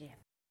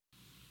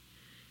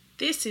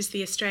This is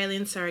the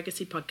Australian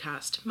Surrogacy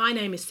Podcast. My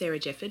name is Sarah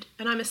Jefford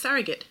and I'm a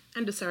surrogate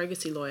and a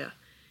surrogacy lawyer.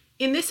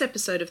 In this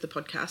episode of the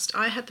podcast,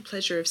 I had the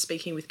pleasure of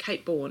speaking with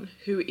Kate Bourne,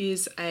 who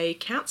is a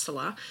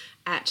counsellor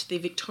at the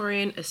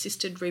Victorian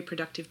Assisted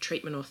Reproductive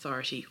Treatment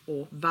Authority,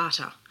 or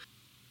VARTA.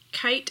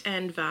 Kate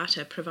and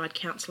VARTA provide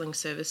counselling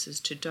services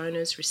to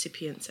donors,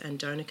 recipients and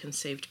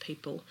donor-conceived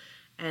people,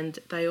 and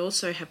they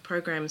also have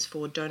programs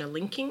for donor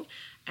linking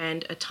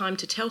and a time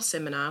to tell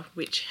seminar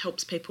which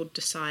helps people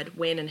decide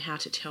when and how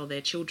to tell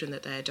their children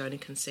that they are donor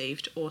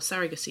conceived or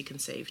surrogacy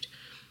conceived.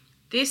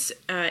 This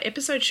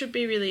episode should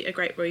be really a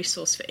great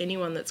resource for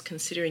anyone that's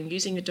considering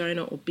using a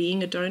donor or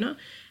being a donor,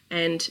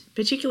 and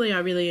particularly I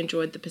really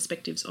enjoyed the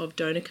perspectives of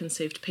donor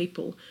conceived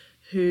people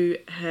who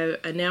are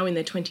now in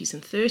their 20s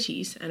and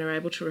 30s and are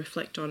able to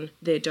reflect on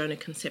their donor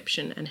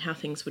conception and how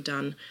things were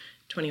done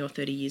 20 or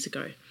 30 years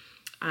ago.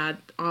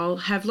 I'll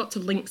have lots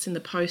of links in the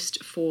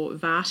post for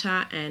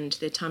VARTA and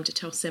their Time to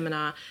Tell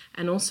seminar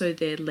and also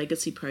their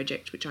legacy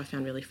project, which I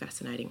found really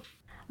fascinating.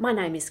 My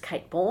name is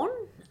Kate Bourne.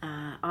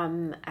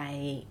 I'm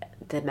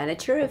the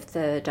manager of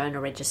the Donor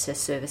Register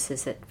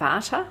Services at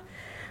VARTA.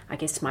 I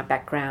guess my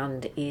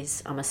background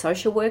is I'm a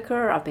social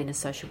worker. I've been a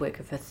social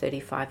worker for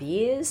 35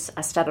 years.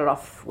 I started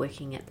off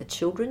working at the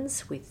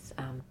Children's with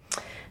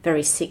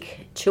very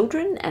sick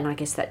children, and I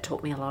guess that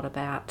taught me a lot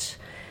about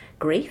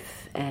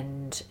grief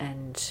and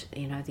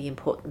you know, the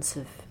importance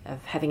of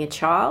having a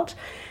child.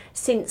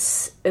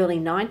 Since early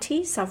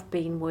 90s, I've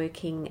been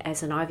working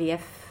as an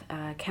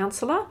IVF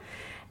counsellor,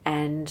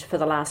 and for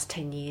the last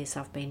 10 years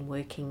I've been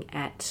working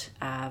at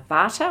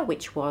VARTA,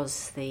 which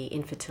was the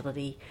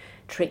Infertility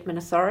Treatment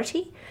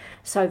Authority.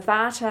 So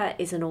VARTA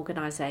is an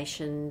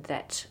organisation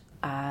that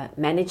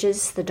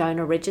manages the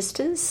donor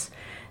registers.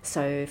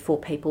 So for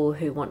people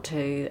who want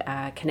to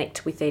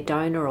connect with their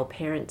donor or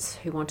parents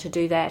who want to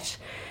do that,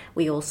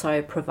 we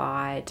also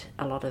provide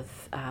a lot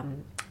of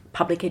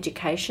public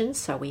education.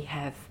 So we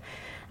have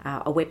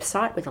a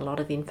website with a lot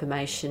of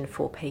information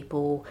for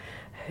people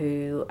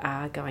who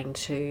are going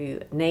to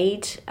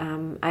need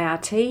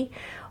ART,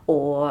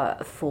 or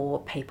for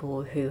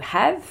people who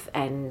have,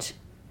 and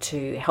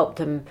to help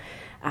them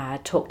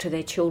talk to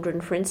their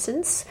children, for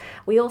instance.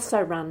 We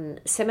also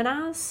run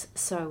seminars,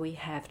 so we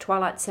have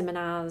twilight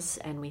seminars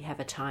and we have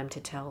a Time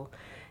to Tell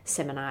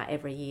seminar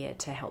every year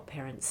to help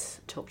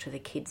parents talk to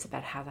their kids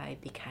about how they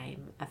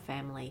became a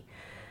family.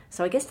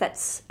 So I guess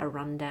that's a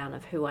rundown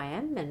of who I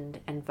am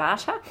and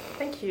VARTA.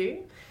 Thank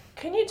you.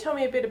 Can you tell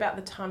me a bit about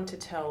the Time to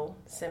Tell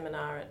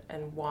seminar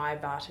and why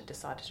VARTA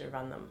decided to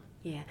run them?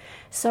 Yeah,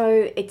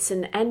 so it's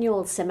an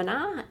annual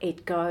seminar.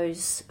 It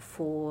goes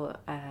for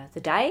the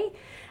day,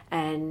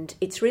 and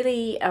it's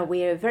really,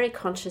 we're very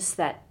conscious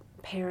that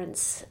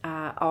parents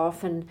are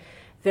often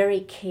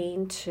very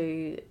keen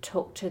to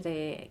talk to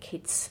their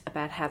kids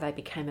about how they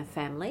became a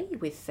family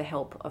with the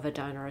help of a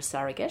donor or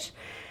surrogate,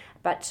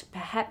 but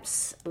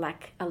perhaps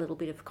lack a little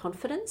bit of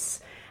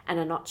confidence and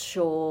are not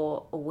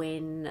sure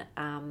when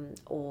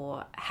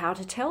or how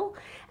to tell.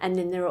 And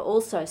then there are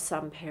also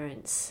some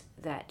parents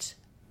that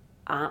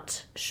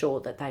aren't sure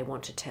that they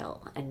want to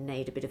tell and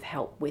need a bit of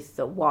help with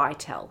the why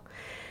tell.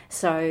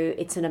 So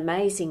it's an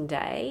amazing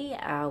day.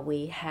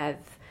 We have,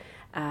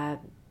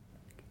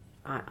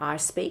 I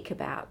speak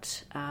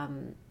about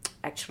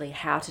actually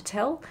how to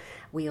tell.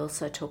 We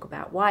also talk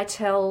about why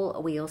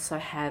tell. We also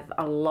have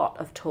a lot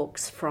of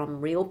talks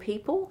from real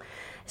people.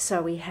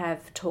 So we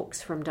have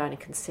talks from donor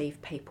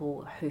conceived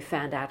people who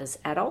found out as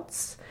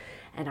adults.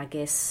 And I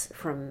guess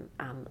from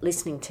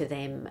listening to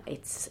them,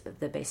 it's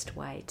the best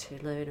way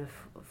to learn of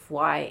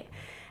why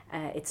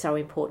it's so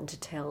important to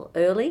tell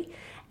early.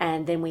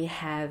 And then we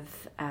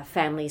have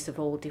families of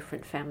all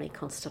different family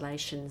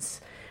constellations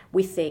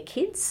with their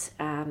kids,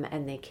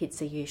 and their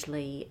kids are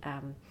usually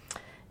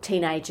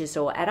teenagers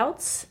or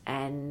adults,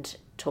 and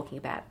talking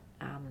about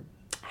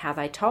how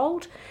they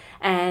told.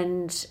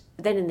 And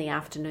then in the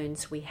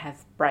afternoons we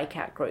have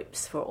breakout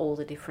groups for all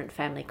the different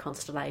family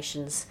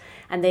constellations,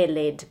 and they're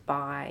led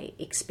by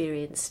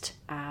experienced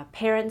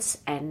parents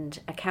and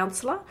a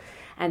counsellor,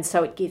 and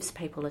so it gives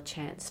people a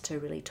chance to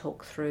really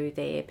talk through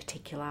their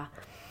particular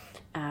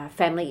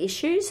family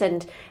issues.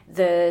 And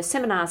the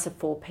seminars are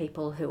for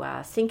people who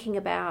are thinking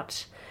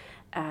about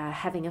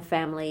having a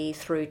family,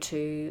 through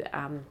to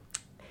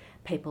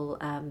people,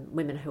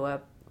 women who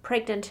are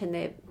pregnant and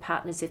their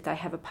partners, if they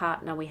have a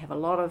partner. We have a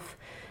lot of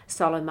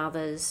solo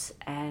mothers,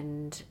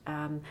 and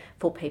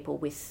for people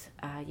with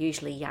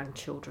usually young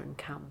children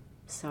come.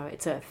 So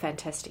it's a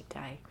fantastic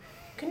day.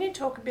 Can you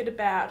talk a bit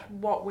about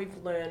what we've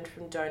learned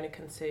from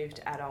donor-conceived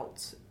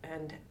adults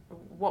and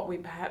what we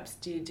perhaps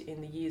did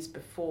in the years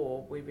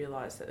before we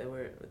realised that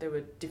there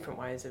were different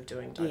ways of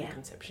doing donor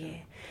conception? Yeah.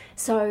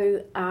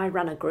 So I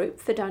run a group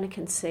for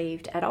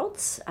donor-conceived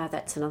adults.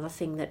 That's another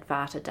thing that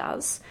VARTA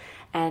does.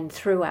 And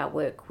through our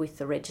work with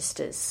the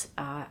registers,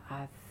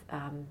 I've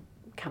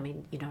come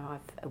in,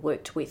 I've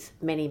worked with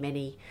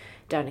many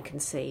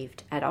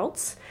donor-conceived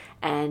adults,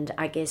 and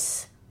I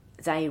guess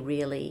they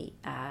really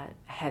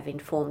have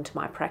informed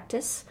my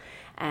practice,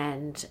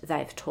 and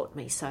they've taught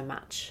me so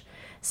much.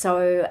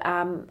 So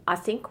I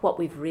think what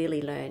we've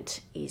really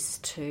learnt is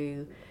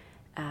to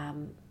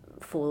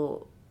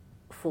for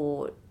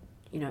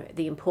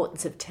the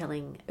importance of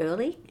telling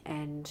early,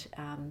 and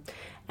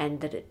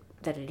that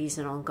it is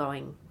an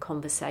ongoing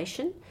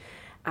conversation.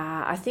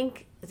 I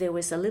think there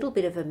was a little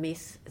bit of a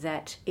myth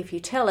that if you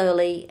tell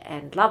early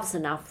and love's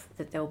enough,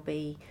 that there'll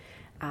be,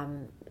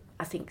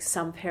 I think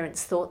some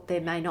parents thought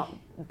there may not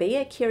be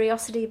a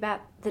curiosity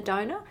about the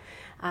donor,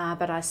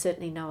 but I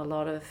certainly know a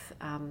lot of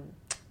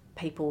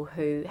people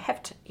who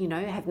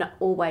have not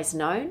always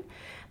known,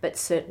 but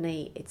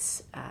certainly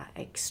it's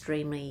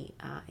extremely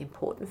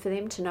important for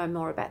them to know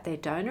more about their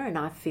donor, and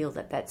I feel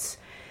that that's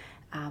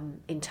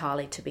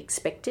entirely to be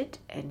expected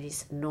and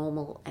is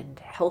normal and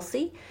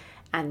healthy,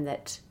 and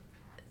that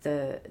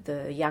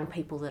the young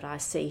people that I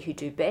see who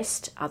do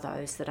best are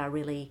those that are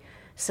really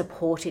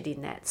supported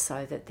in that,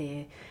 so that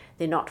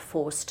they're not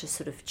forced to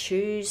sort of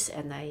choose,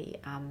 and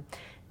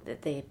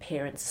that their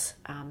parents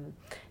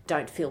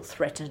don't feel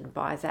threatened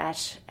by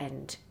that,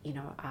 and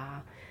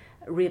are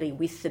really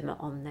with them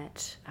on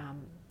that,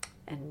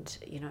 and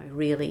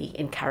really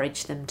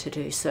encourage them to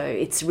do so.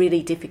 It's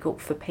really difficult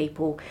for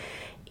people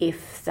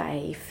if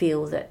they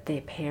feel that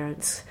their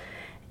parents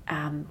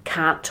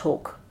can't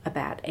talk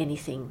about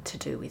anything to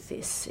do with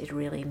this. It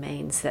really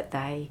means that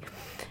they,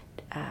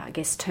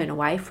 turn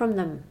away from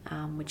them,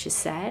 which is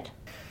sad.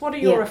 What are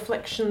your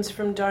reflections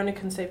from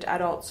donor-conceived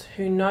adults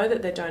who know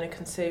that they're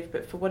donor-conceived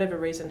but for whatever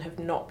reason have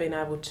not been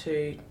able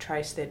to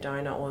trace their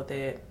donor or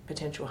their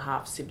potential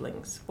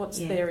half-siblings? What's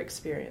their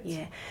experience?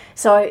 Yeah,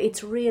 so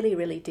it's really,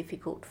 really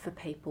difficult for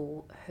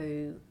people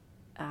who,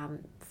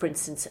 for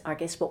instance, I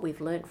guess what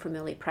we've learnt from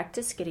early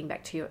practice, getting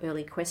back to your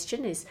early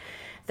question, is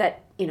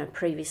that,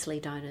 previously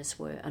donors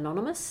were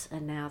anonymous,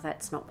 and now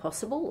that's not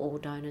possible. All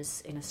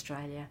donors in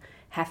Australia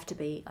have to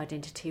be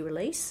identity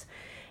release.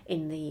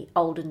 In the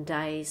olden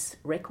days,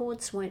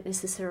 records weren't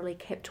necessarily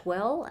kept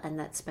well, and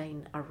that's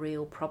been a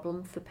real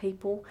problem for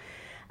people.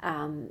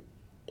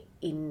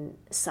 In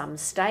some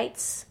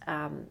states,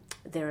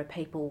 there are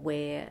people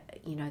where,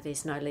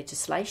 there's no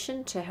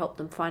legislation to help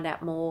them find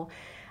out more.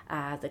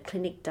 The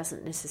clinic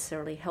doesn't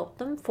necessarily help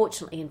them.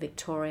 Fortunately, in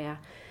Victoria,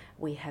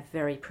 we have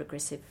very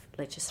progressive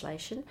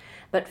legislation.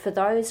 But for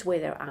those where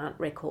there aren't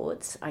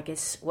records, I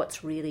guess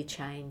what's really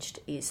changed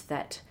is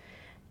that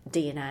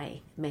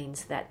DNA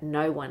means that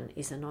no one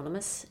is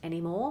anonymous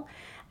anymore.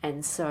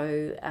 And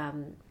so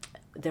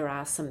there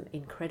are some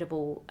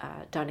incredible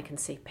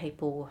donor-conceived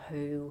people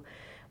who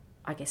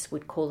I guess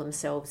would call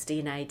themselves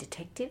DNA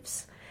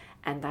detectives,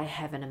 and they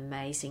have an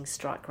amazing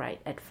strike rate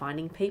at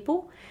finding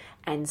people.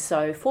 And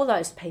so for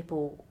those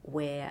people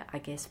where I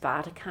guess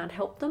VARTA can't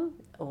help them,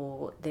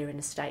 or they're in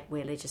a state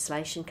where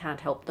legislation can't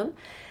help them,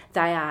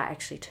 they are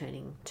actually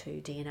turning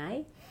to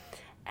DNA.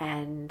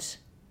 And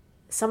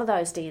some of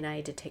those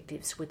DNA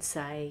detectives would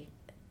say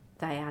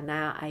they are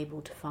now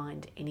able to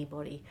find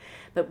anybody.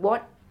 But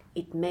what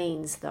it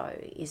means, though,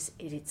 is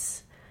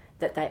it's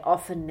that they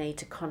often need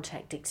to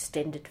contact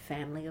extended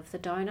family of the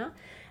donor.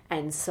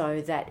 And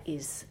so that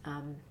is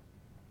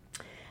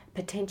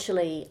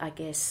potentially, I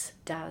guess,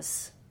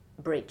 does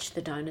breach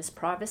the donor's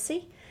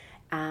privacy.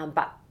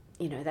 But,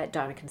 that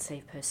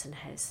donor-conceived person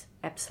has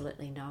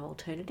absolutely no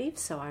alternative,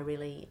 so I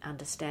really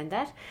understand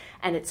that.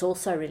 And it's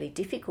also really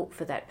difficult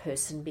for that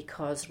person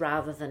because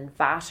rather than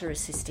VARTA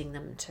assisting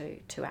them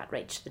to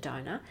outreach the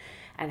donor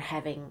and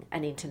having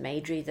an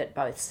intermediary that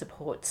both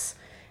supports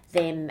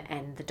them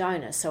and the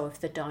donor, so if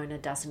the donor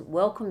doesn't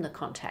welcome the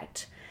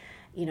contact,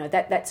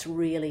 that's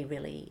really,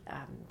 really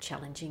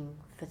challenging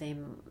for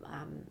them,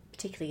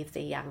 particularly if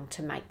they're young,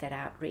 to make that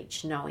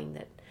outreach knowing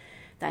that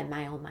they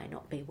may or may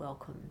not be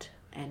welcomed.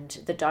 And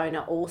the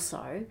donor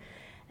also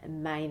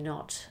may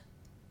not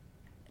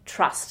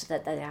trust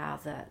that they are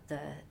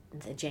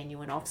the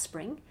genuine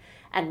offspring,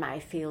 and may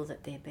feel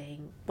that they're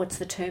being, what's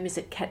the term, is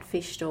it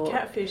catfished or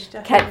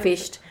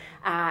catfished,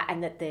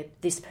 and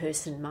that this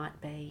person might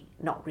be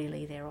not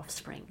really their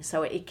offspring.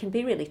 So it can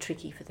be really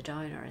tricky for the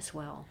donor as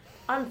well.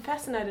 I'm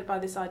fascinated by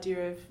this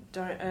idea of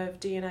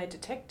DNA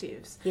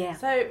detectives. Yeah.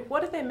 So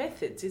what are their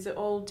methods? Is it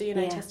all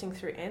DNA testing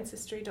through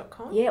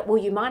Ancestry.com? Yeah, well,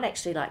 you might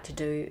actually like to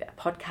do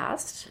a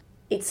podcast.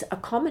 It's a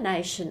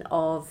combination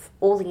of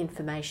all the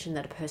information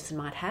that a person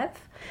might have.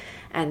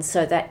 And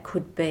so that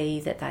could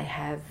be that they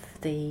have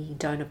the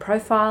donor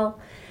profile.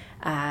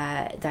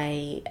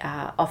 They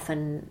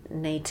often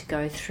need to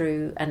go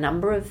through a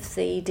number of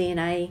the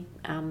DNA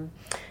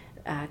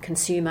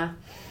consumer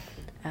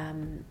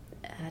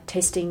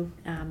testing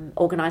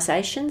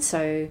organisations.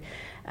 So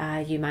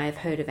you may have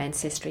heard of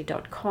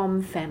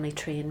Ancestry.com, Family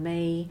Tree and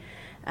Me.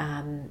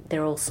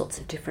 There are all sorts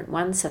of different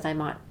ones, so they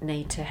might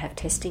need to have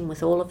testing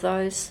with all of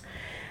those.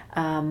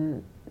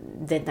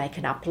 Then they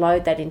can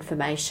upload that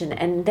information,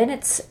 and then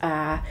it's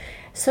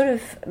sort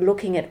of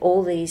looking at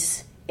all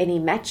any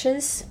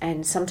matches,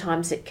 and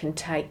sometimes it can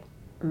take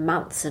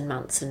months and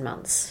months and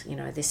months.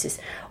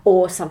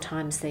 Or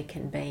sometimes there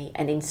can be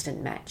an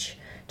instant match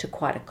to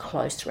quite a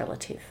close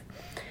relative.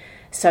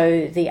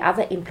 So the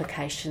other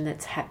implication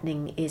that's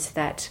happening is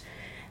that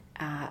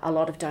a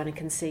lot of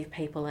donor-conceived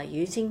people are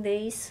using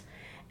these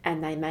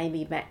and they may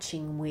be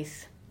matching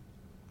with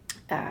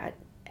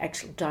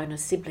actual donor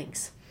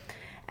siblings,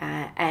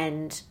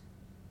 but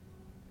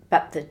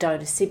the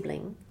donor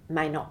sibling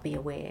may not be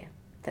aware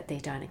that they're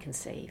donor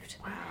conceived.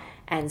 Wow.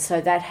 And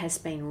so that has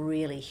been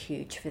really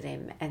huge for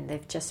them, and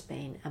they've just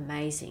been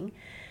amazing.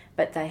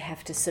 But they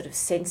have to sort of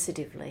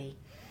sensitively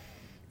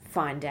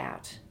find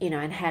out,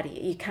 and how do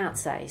you can't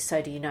say,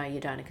 so do you know you're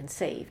donor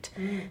conceived?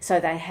 So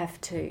they have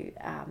to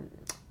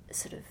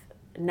sort of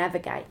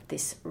navigate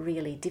this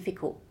really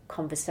difficult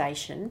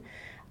conversation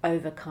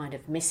over kind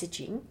of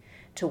messaging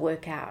to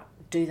work out,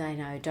 do they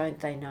know, don't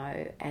they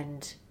know,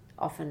 and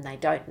often they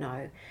don't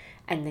know,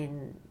 and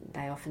then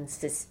they often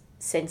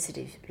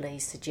sensitively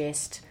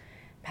suggest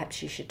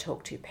perhaps you should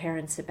talk to your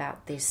parents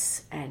about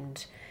this.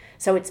 And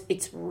so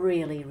it's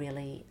really,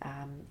 really,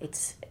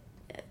 it's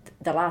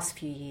the last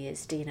few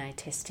years DNA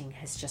testing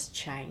has just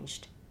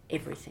changed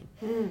everything.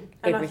 And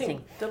everything. I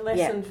think the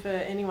lesson for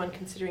anyone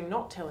considering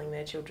not telling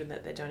their children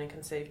that they're donor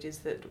conceived is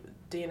that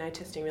DNA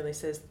testing really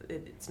says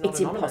it's not it's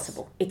anonymous.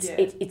 Impossible.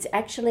 It's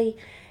actually,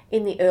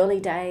 in the early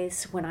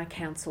days when I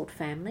counselled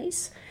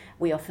families,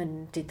 we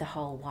often did the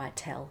whole why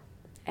tell,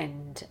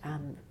 and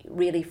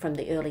really from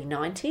the early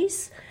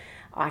 90s,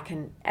 I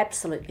can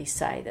absolutely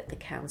say that the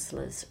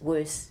counsellors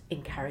were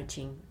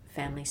encouraging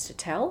families to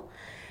tell,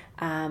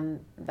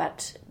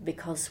 but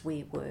because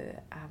we were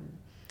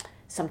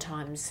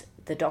sometimes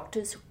the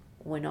doctors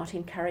were not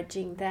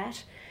encouraging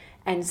that,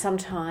 and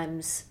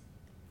sometimes,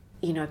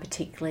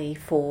 particularly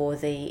for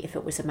if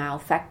it was a male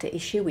factor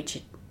issue,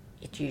 which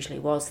it usually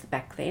was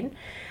back then,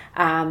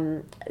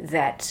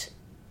 that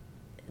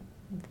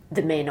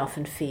the men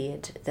often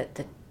feared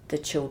that the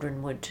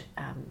children would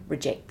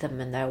reject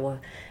them, and they were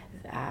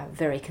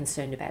very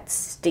concerned about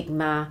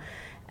stigma,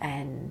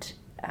 and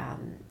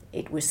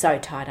it was so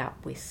tied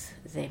up with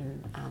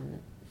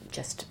them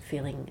just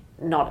feeling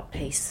not at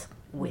peace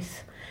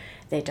with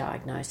their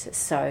diagnosis.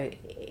 So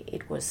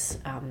it was,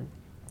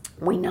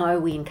 we know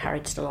we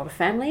encouraged a lot of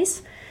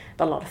families,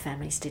 but a lot of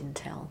families didn't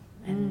tell.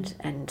 And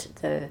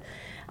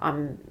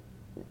I'm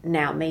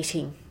now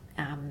meeting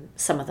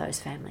some of those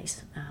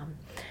families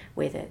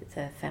where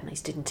the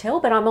families didn't tell,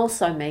 but I'm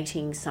also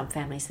meeting some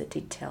families that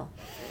did tell.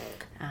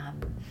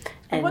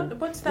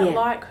 What's that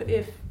like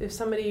if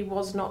somebody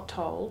was not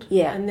told,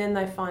 and then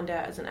they find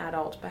out as an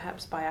adult,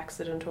 perhaps by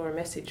accident or a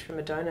message from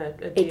a donor,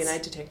 a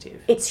DNA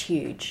detective? It's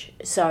huge.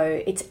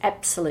 So it's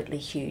absolutely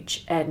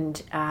huge.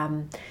 And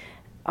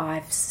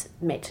I've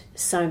met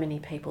so many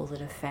people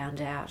that have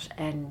found out,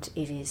 and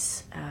it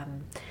is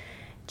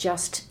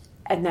just,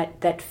 and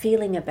that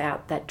feeling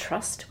about that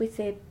trust with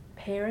their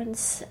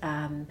parents,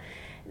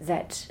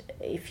 that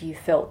if you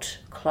felt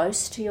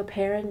close to your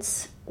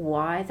parents,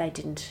 why they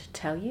didn't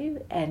tell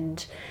you.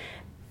 And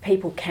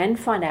people can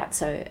find out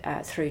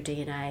through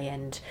DNA,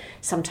 and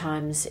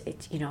sometimes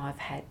I've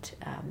had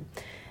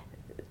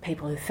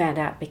people who found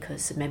out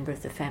because a member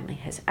of the family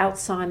has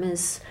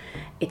Alzheimer's.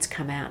 It's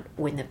come out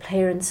when the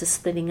parents are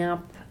splitting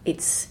up.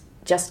 It's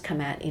just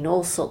come out in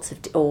all sorts of,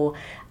 or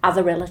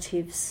other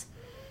relatives.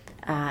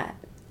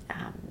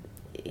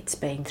 It's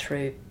been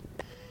through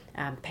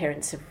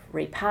parents have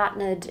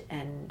repartnered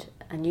and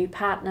a new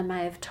partner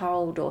may have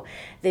told, or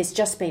there's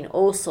just been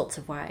all sorts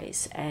of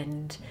ways,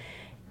 and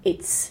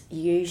it's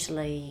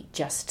usually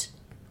just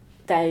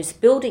those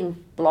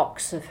building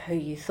blocks of who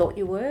you thought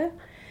you were.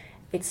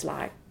 It's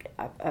like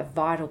a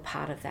vital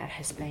part of that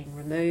has been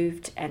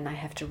removed, and they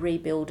have to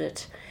rebuild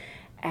it,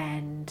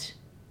 and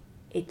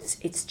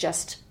it's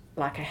just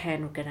like a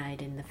hand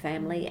grenade in the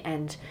family.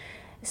 And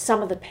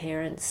some of the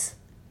parents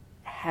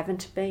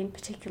haven't been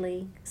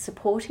particularly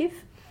supportive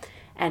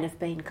and have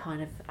been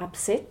kind of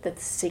upset that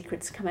the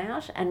secret's come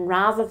out, and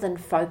rather than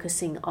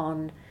focusing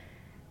on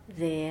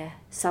their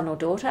son or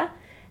daughter,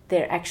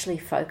 they're actually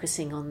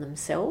focusing on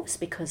themselves,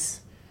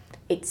 because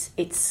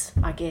it's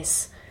I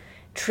guess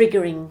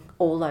triggering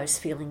all those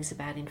feelings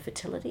about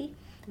infertility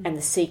and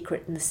the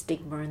secret and the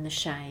stigma and the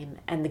shame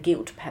and the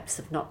guilt perhaps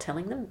of not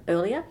telling them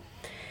earlier.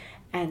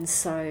 And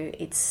so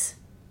it's,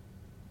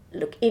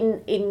 look,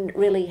 in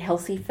really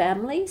healthy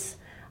families,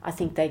 I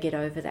think they get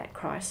over that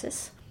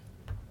crisis.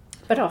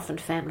 But often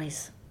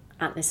families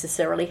aren't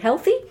necessarily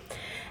healthy,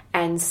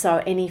 and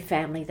so any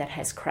family that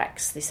has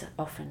cracks, this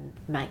often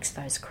makes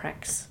those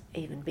cracks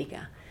even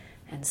bigger.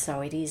 And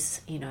so it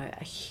is,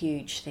 a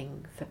huge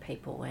thing for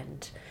people,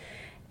 and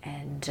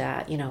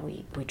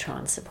we try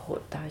and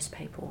support those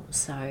people.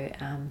 So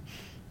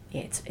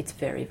it's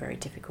very, very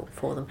difficult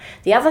for them.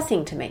 The other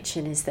thing to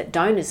mention is that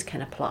donors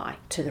can apply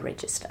to the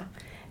register,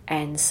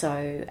 and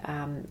so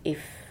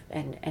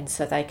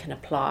so they can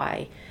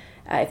apply.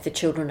 If the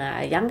children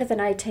are younger than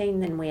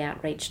 18, then we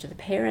outreach to the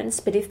parents.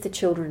 But if the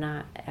children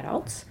are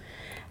adults,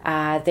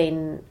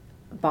 then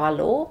by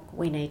law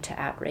we need to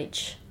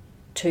outreach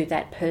to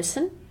that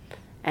person.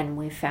 And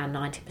we've found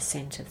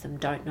 90% of them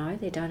don't know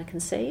they're donor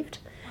conceived.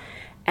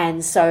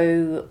 And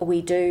so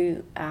we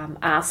do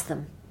ask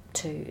them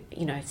to,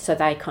 so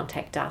they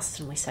contact us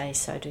and we say,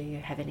 so do you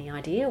have any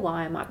idea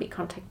why I might be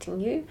contacting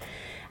you?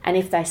 And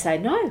if they say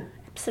no,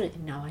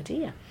 absolutely no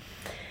idea,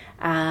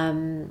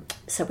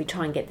 So we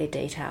try and get their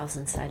details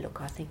and say, look,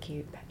 I think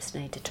you perhaps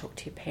need to talk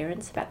to your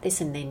parents about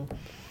this, and then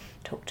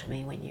talk to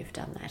me when you've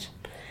done that.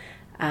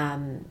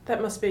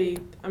 That must be,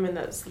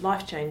 that's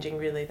life-changing,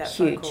 really, that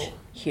huge, phone call.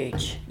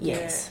 Huge,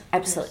 yes, Yeah,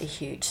 absolutely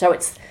huge. So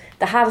it's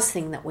the hardest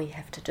thing that we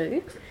have to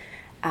do.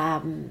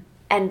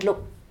 And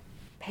look,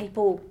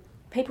 people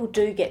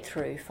do get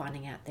through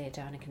finding out they're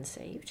donor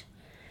conceived,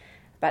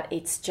 but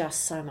it's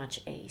just so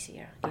much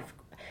easier.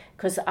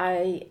 Because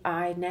I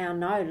now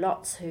know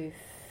lots who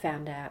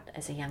found out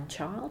as a young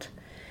child,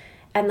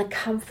 and the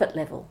comfort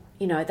level,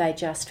 they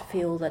just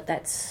feel that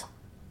that's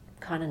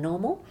kind of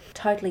normal,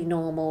 totally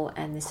normal,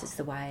 and this is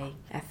the way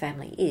our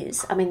family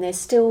is. There's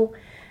still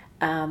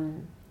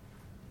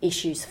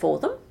issues for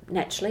them,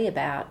 naturally,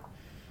 about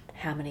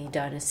how many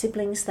donor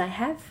siblings they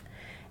have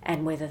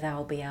and whether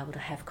they'll be able to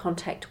have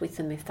contact with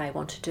them if they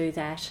want to do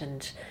that,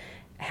 and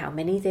how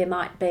many there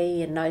might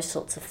be, and those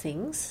sorts of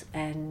things.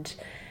 And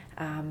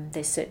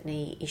there's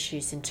certainly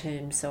issues in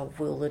terms of,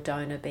 will the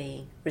donor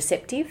be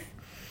receptive?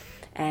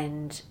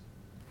 And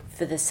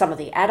for some of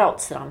the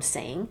adults that I'm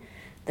seeing,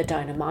 the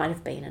donor might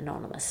have been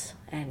anonymous.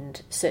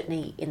 And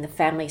certainly in the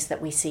families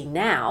that we see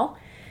now,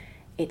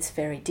 it's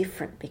very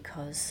different,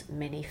 because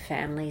many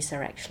families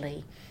are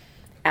actually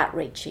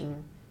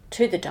outreaching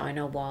to the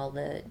donor while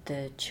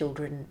the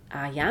children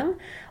are young.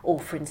 Or,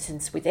 for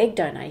instance, with egg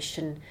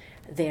donation,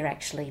 they're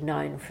actually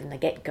known from the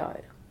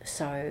get-go.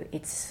 So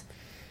it's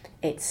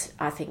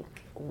I think,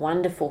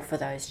 wonderful for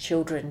those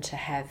children to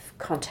have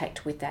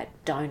contact with that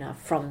donor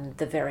from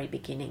the very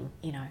beginning,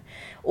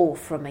 or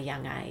from a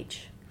young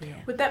age. Yeah.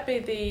 Would that be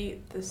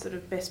the sort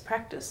of best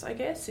practice, I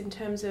guess, in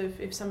terms of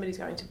if somebody's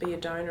going to be a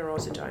donor or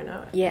is a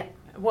donor? Yeah.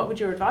 What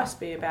would your advice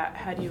be about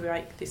how do you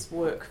make this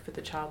work for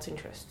the child's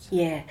interests?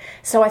 Yeah.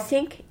 So I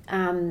think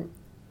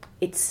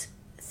it's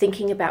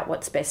thinking about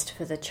what's best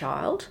for the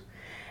child.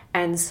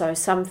 And so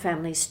some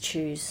families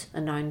choose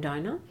a known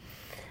donor.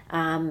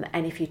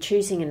 And if you're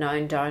choosing a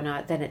known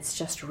donor, then it's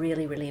just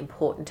really, really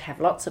important to have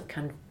lots of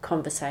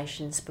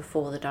conversations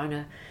before the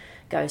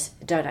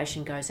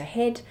donation goes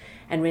ahead,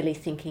 and really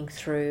thinking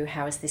through,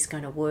 how is this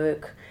going to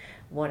work?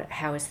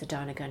 How is the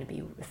donor going to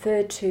be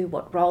referred to?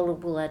 What role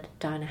will a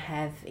donor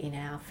have in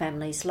our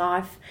family's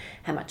life?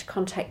 How much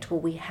contact will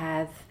we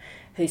have?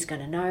 Who's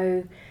going to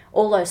know?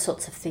 All those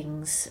sorts of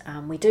things.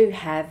 We do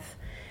have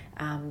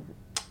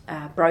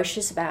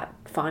brochures about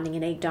finding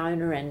an egg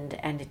donor,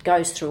 and it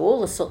goes through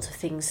all the sorts of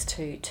things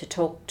to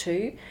talk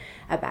to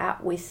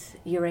about with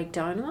your egg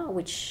donor,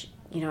 which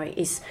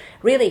is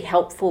really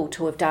helpful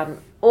to have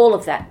done all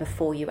of that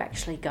before you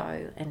actually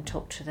go and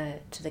talk to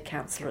the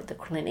counsellor at the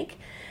clinic,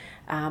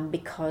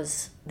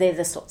 because they're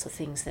the sorts of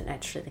things that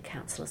naturally the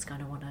counsellor is going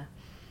to want to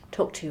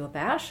talk to you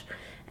about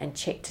and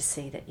check to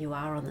see that you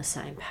are on the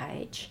same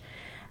page.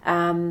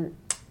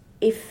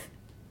 If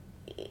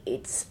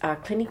it's a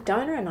clinic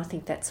donor, and I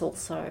think that's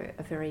also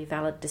a very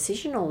valid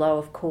decision, although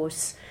of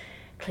course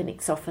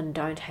clinics often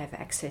don't have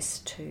access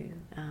to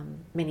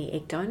many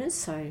egg donors,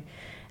 so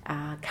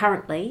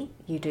currently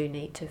you do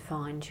need to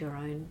find your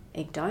own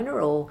egg donor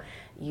or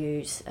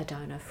use a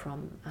donor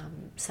from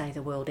say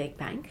the World Egg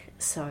Bank.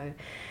 So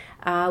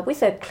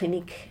with a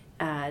clinic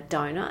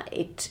donor,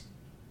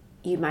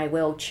 you may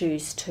well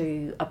choose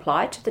to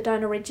apply to the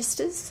donor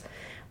registers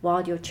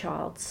while your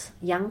child's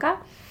younger.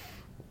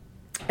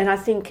 And I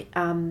think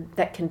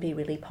that can be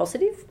really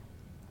positive.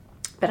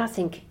 But I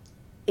think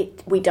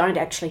we don't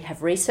actually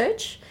have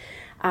research.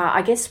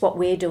 I guess what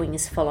we're doing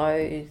is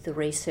follow the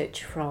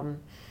research from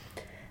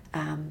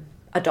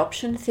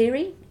adoption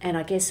theory. And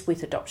I guess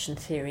with adoption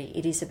theory,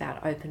 it is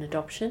about open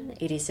adoption.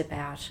 It is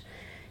about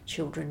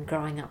children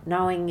growing up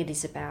knowing. It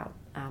is about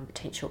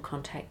potential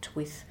contact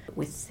with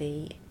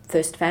the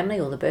first family,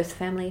 or the birth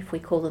family, if we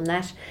call them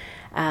that,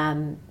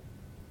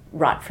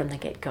 right from the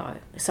get-go.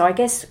 So I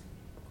guess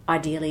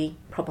ideally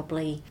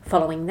probably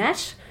following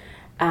that,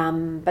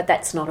 but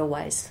that's not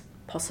always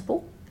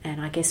possible. And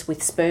I guess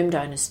with sperm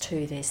donors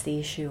too, there's the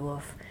issue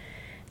of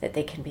that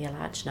there can be a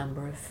large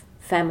number of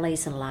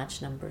families and a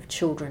large number of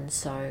children,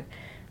 so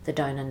the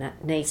donor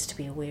needs to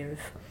be aware of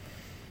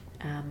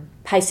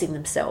pacing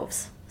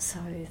themselves so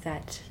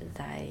that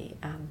they,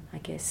 I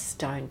guess,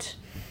 don't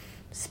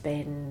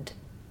spend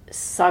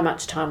so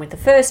much time with the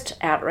first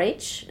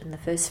outreach and the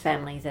first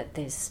family that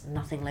there's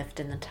nothing left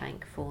in the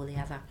tank for the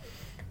other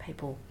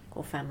people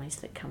or families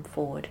that come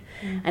forward.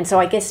 And so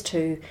I guess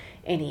to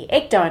any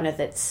egg donor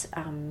that's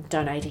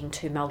donating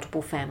to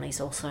multiple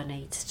families also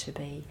needs to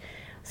be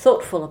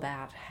thoughtful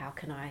about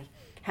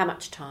how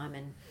much time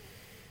and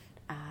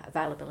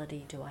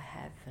availability do I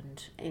have,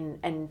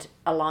 and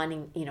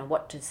aligning,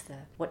 what do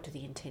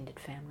the intended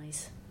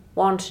families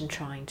want, and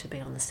trying to be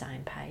on the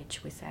same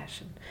page with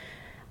that, and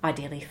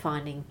ideally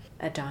finding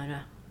a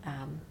donor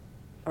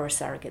or a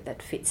surrogate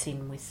that fits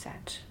in with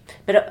that.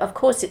 But of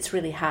course it's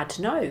really hard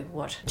to know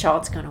what a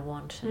child's going to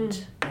want.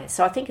 And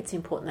so I think it's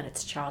important that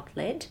it's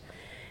child-led,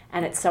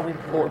 and it's so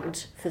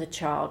important for the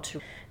child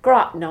to grow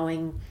up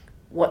knowing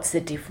what's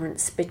the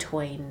difference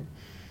between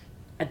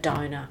a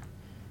donor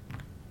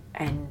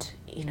and,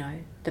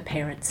 the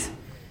parents.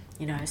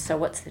 So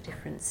what's the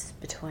difference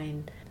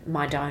between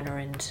my donor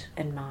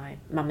and my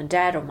mum and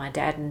dad, or my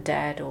dad and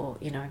dad, or,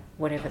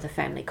 whatever the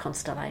family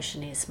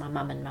constellation is, my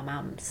mum and my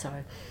mum.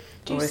 So,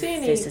 there's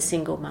a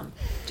single mum.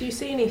 Do you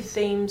see any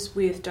themes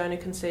with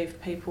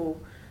donor-conceived people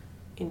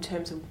in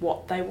terms of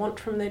what they want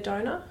from their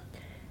donor?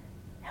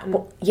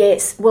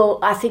 Yes. Well,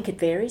 I think it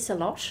varies a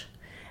lot.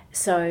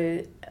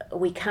 So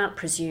we can't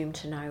presume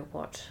to know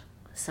what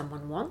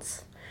someone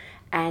wants.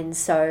 And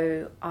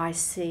so I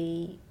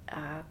see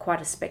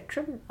quite a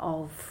spectrum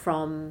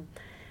from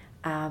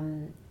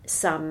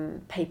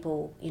some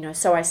people,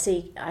 so I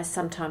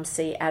sometimes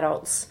see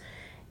adults,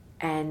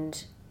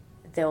 and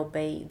they'll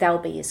be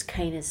as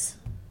keen as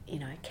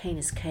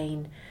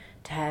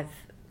to have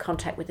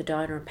contact with the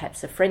donor and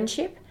perhaps a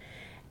friendship,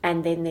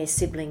 and then their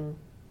sibling,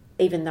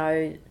 even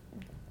though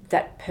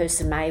that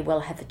person may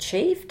well have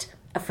achieved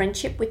a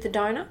friendship with the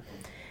donor,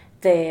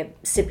 their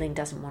sibling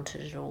doesn't want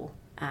it at all,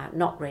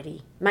 not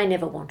ready, may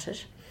never want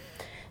it.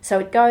 So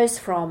it goes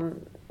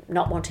from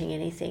not wanting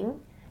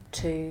anything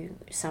to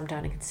some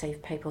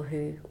donor-conceived people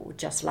who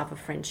just love a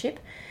friendship,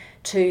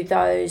 to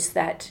those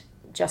that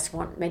just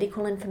want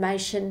medical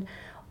information,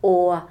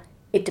 or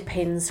it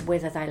depends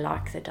whether they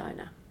like the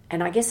donor.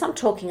 And I guess I'm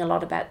talking a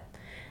lot about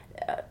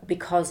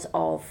because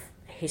of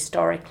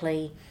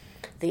historically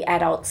the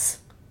adults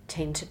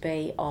tend to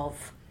be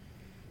of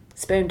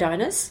sperm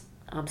donors.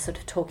 I'm sort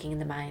of talking in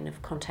the main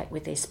of contact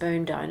with their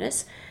sperm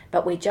donors,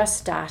 but we're just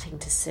starting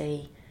to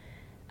see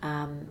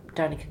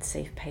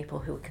donor-conceived people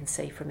who are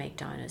conceived from egg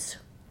donors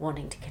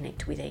wanting to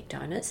connect with egg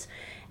donors,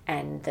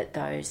 and that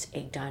those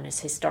egg donors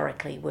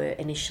historically were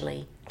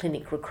initially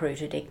clinic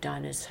recruited egg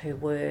donors who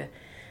were,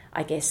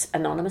 I guess,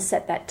 anonymous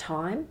at that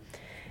time.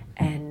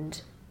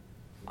 And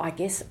I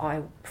guess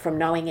from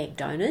knowing egg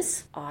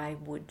donors, I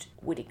would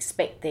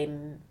expect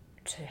them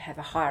to have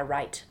a higher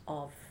rate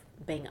of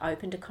being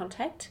open to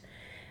contact.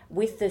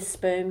 With the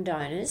sperm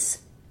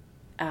donors,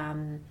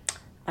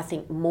 I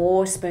think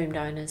more sperm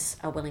donors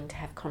are willing to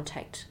have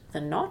contact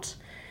than not,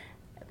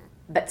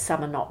 but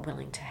some are not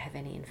willing to have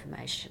any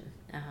information,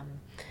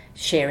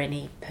 share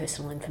any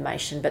personal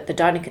information. But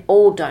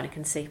all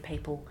donor-conceived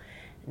people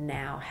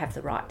now have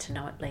the right to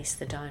know at least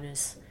the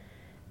donor's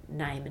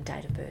name and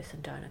date of birth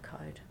and donor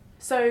code.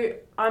 So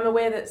I'm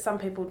aware that some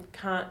people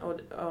can't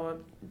or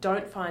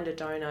don't find a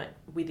donor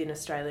within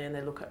Australia, and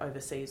they look at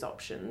overseas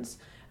options.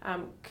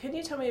 Can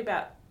you tell me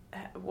about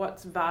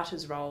what's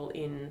VARTA's role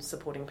in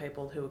supporting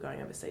people who are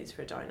going overseas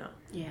for a donor?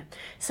 Yeah,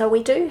 so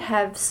we do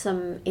have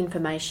some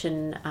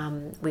information.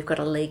 We've got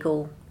a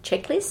legal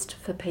checklist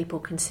for people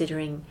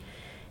considering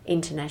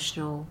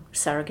international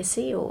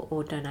surrogacy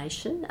or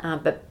donation,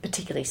 but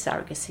particularly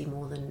surrogacy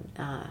more than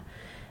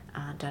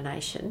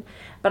donation.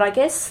 But I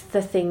guess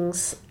the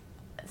things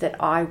that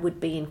I would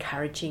be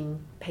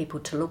encouraging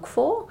people to look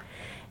for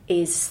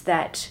is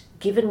that,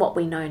 given what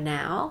we know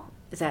now,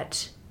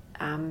 that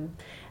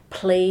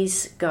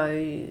please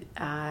go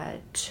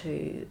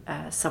to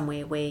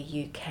somewhere where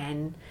you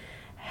can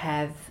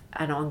have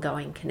an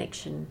ongoing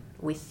connection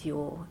with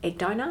your egg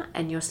donor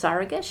and your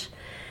surrogate.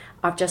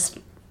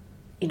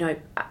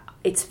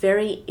 It's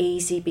very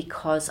easy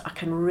because I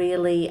can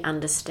really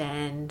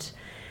understand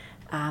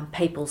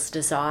people's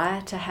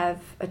desire to have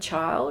a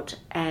child,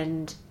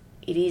 and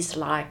it is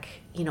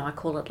like, I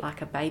call it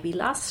like a baby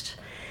lust,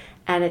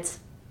 and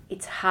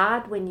it's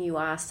hard when you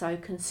are so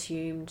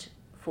consumed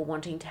for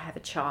wanting to have a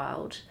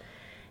child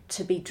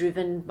to be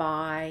driven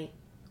by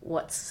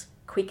what's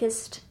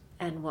quickest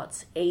and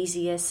what's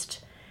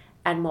easiest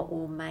and what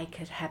will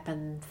make it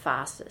happen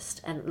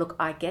fastest. And look,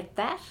 I get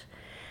that,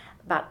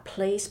 but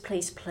please,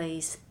 please,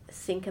 please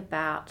think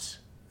about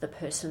the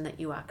person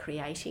that you are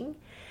creating,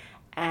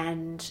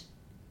 and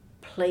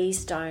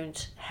please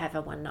don't have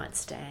a one-night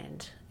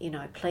stand.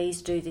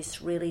 Please do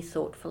this really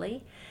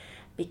thoughtfully,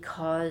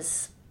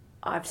 because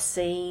I've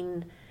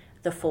seen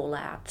the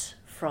fallout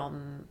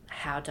from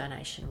how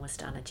donation was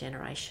done a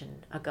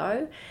generation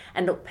ago.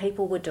 And look,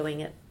 people were doing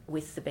it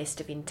with the best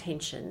of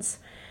intentions,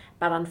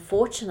 but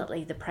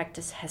unfortunately the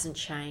practice hasn't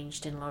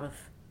changed in a lot of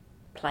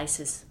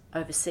places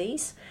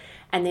overseas,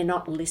 and they're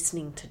not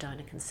listening to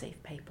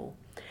donor-conceived people.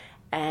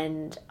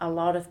 And a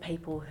lot of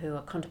people who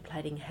are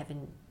contemplating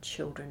having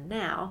children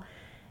now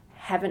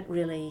haven't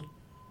really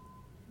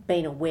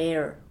been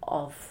aware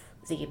of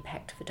the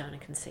impact for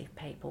donor-conceived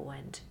people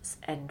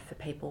and for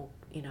people,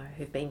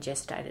 who've been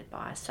gestated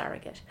by a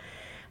surrogate.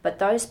 But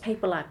those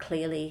people are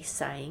clearly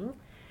saying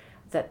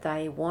that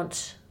they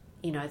want,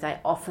 they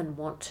often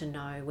want to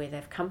know where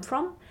they've come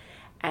from,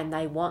 and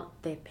they want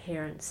their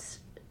parents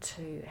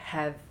to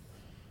have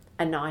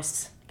a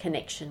nice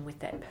connection with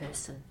that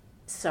person.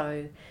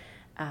 So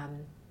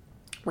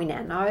we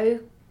now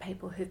know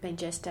people who've been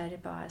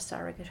gestated by a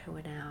surrogate who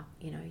are now,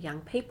 young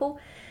people,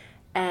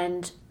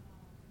 and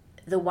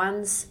the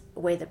ones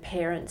where the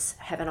parents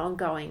have an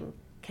ongoing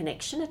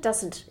connection, it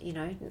doesn't,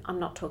 I'm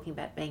not talking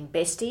about being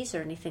besties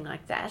or anything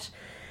like that,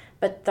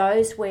 but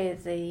those where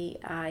the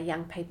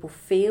young people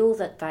feel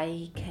that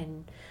they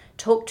can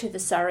talk to the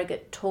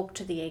surrogate, talk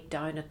to the egg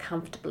donor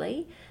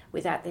comfortably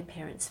without their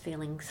parents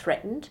feeling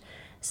threatened,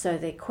 so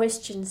their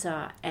questions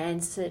are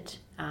answered.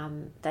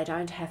 They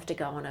don't have to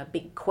go on a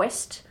big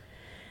quest.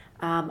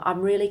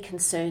 I'm really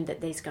concerned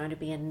that there's going to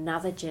be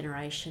another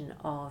generation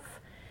of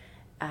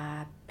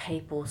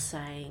people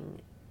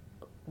saying,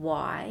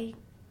 why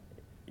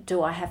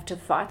do I have to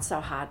fight so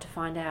hard to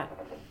find out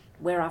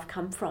where I've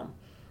come from?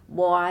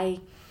 Why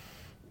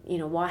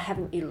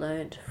haven't you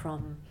learned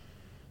from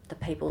the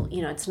people?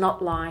 It's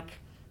not like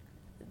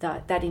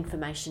that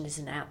information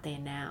isn't out there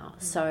now.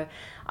 So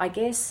I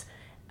guess,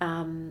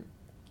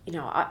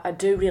 I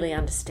do really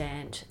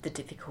understand the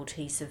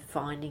difficulties of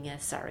finding a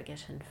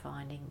surrogate and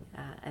finding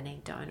an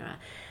egg donor,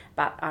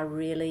 but I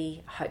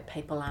really hope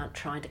people aren't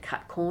trying to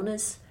cut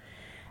corners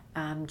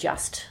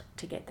just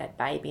to get that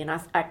baby. And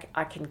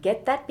I can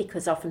get that,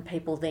 because often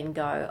people then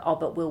go, oh,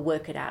 but we'll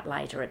work it out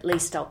later. At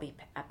least I'll be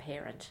a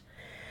parent.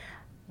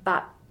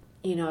 But,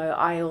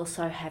 I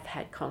also have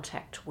had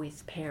contact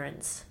with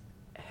parents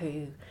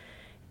who,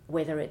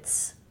 whether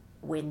it's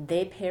when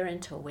they're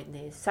parent or when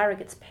their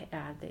surrogate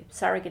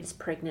is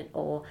pregnant,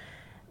 or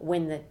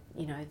when they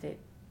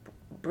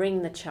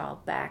bring the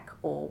child back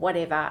or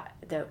whatever,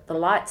 the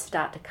lights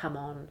start to come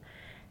on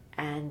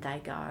and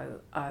they go,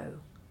 oh,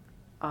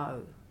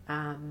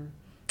 and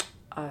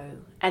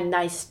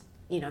they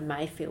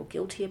may feel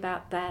guilty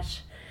about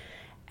that,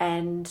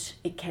 and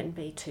it can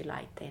be too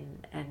late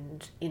then.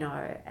 And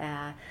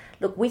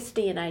look, with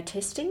DNA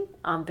testing,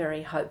 I'm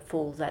very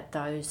hopeful that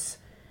those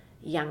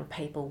young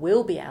people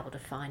will be able to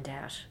find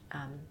out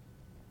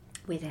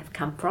where they've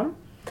come from.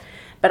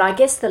 But I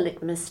guess the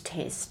litmus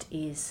test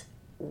is,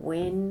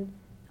 when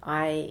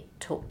I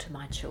talk to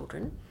my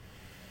children,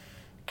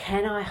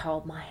 can I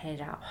hold my head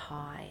up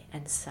high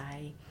and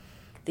say,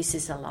 this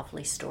is a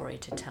lovely story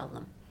to tell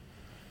them?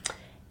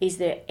 Is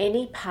there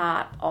any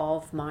part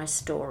of my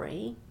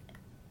story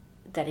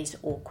that is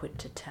awkward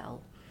to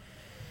tell?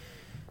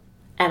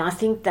 And I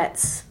think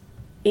that's,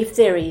 if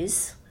there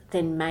is,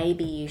 then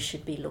maybe you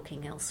should be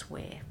looking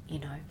elsewhere,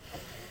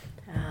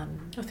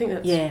 I think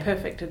that's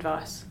perfect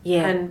advice.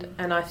 Yeah.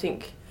 And I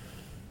think,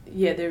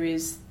 there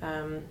is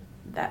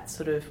that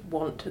sort of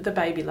want, the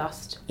baby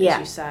lust, as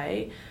you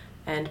say,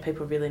 and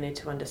people really need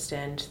to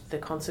understand the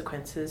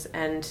consequences,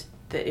 and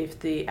that if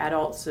the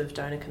adults of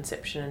donor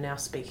conception are now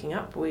speaking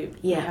up, we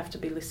have to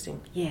be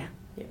listening. Yeah.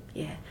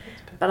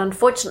 But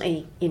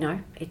unfortunately,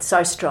 it's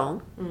so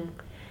strong.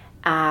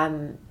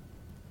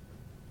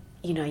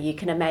 You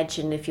can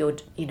imagine if you're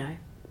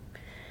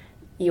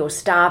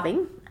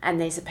starving and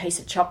there's a piece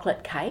of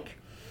chocolate cake,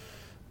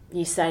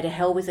 you say, to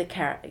hell with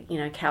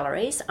the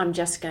calories, I'm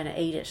just going to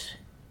eat it.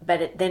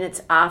 But then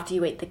it's after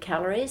you eat the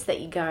calories that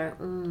you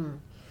go,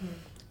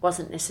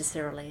 wasn't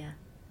necessarily a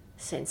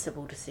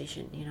sensible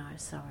decision,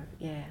 so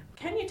yeah.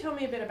 Can you tell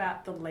me a bit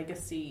about the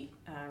legacy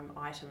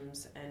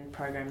items and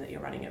program that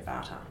you're running at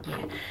VARTA?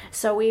 Yeah,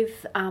 so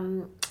we've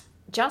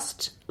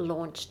just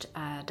launched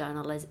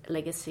donor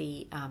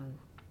legacy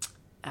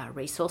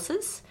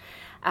resources.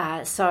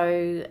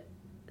 So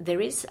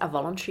there is a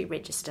voluntary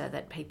register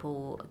that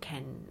people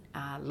can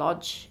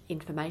lodge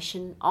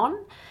information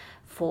on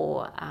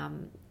for,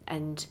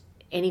 and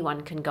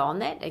anyone can go on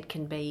that. It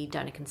can be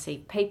donor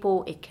conceived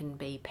people, it can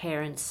be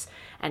parents,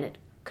 and it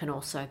can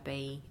also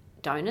be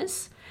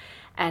donors.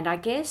 And I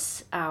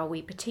guess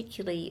we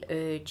particularly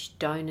urge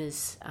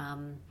donors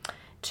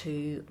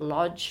to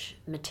lodge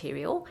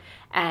material.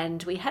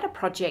 And we had a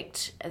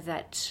project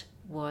that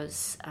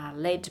was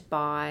led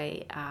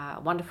by a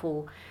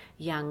wonderful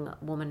young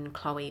woman,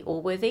 Chloe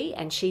Allworthy,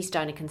 and she's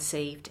donor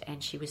conceived,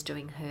 and she was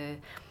doing her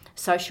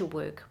social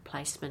work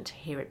placement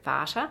here at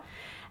VARTA.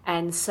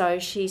 And so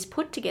she's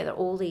put together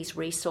all these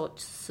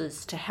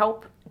resources to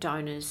help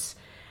donors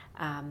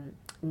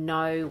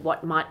know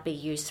what might be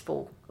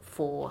useful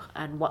for,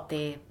 and what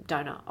their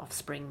donor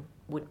offspring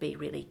would be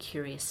really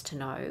curious to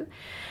know.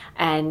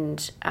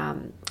 And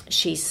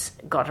she's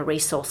got a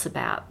resource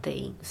about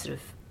the sort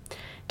of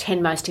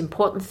 10 most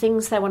important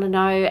things they want to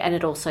know, and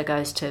it also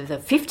goes to the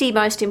 50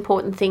 most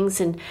important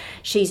things. And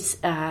she's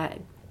the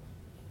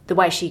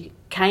way she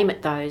came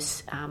at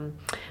those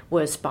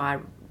was by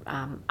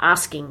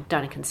asking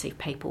donor conceived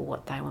people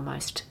what they were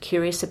most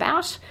curious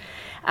about.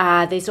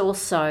 There's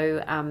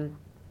also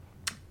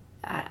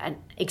an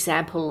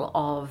example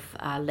of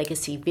a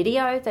legacy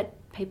video that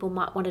people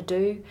might want to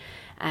do,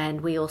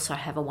 and we also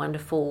have a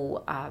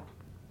wonderful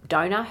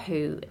donor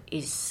who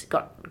is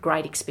got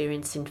great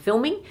experience in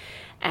filming,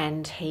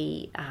 and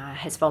he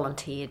has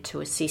volunteered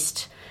to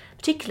assist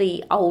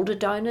particularly older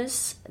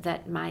donors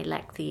that may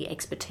lack the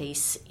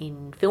expertise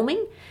in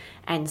filming.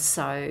 And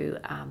so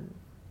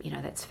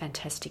that's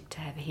fantastic to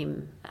have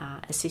him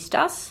assist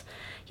us.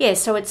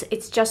 So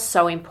it's just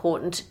so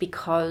important,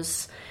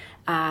 because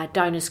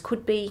donors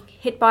could be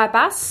hit by a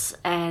bus,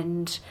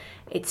 and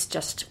it's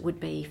just would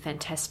be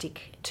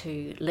fantastic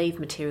to leave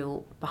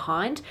material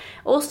behind.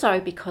 Also,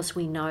 because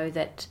we know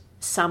that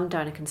some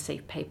donor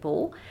conceived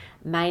people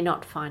may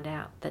not find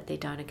out that they're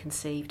donor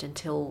conceived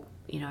until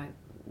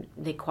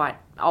they're quite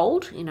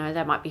old.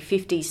 They might be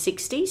 50s,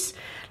 60s.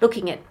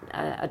 Looking at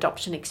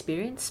adoption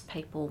experience,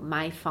 people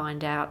may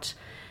find out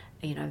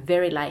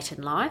very late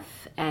in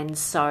life, and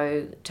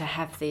so to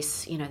have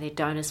this, their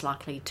donor's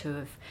likely to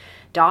have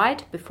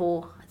died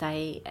before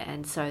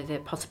and so the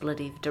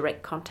possibility of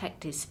direct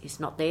contact is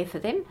not there for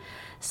them.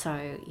 So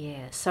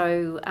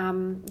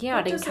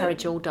I'd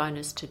encourage all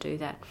donors to do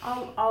that.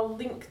 I'll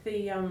link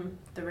the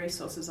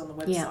resources on the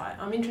website. Yeah.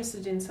 I'm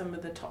interested in some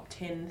of the top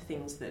 10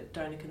 things that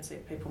donor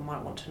consent people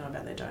might want to know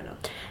about their donor.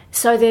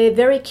 So they're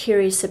very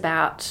curious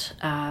about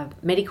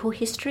medical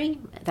history.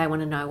 They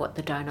want to know what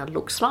the donor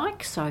looks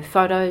like. So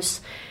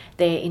photos.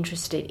 They're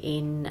interested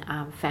in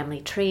family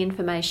tree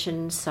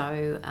information.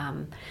 So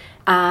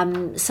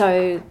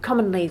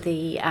commonly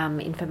the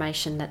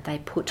information that they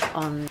put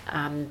on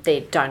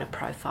their donor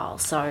profile.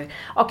 So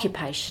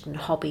occupation,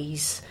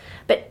 hobbies,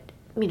 but,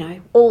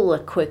 all the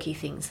quirky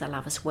things they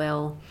love as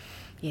well.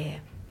 Yeah,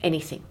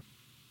 anything.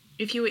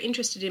 If you were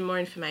interested in more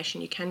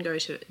information, you can go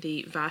to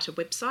the VARTA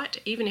website.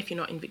 Even if you're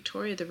not in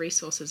Victoria, the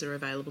resources are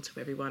available to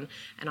everyone,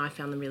 and I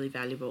found them really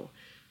valuable.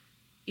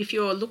 If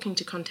you're looking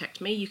to contact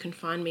me, you can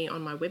find me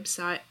on my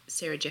website,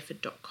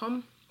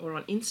 sarahjefford.com, or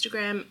on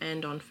Instagram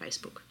and on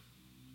Facebook.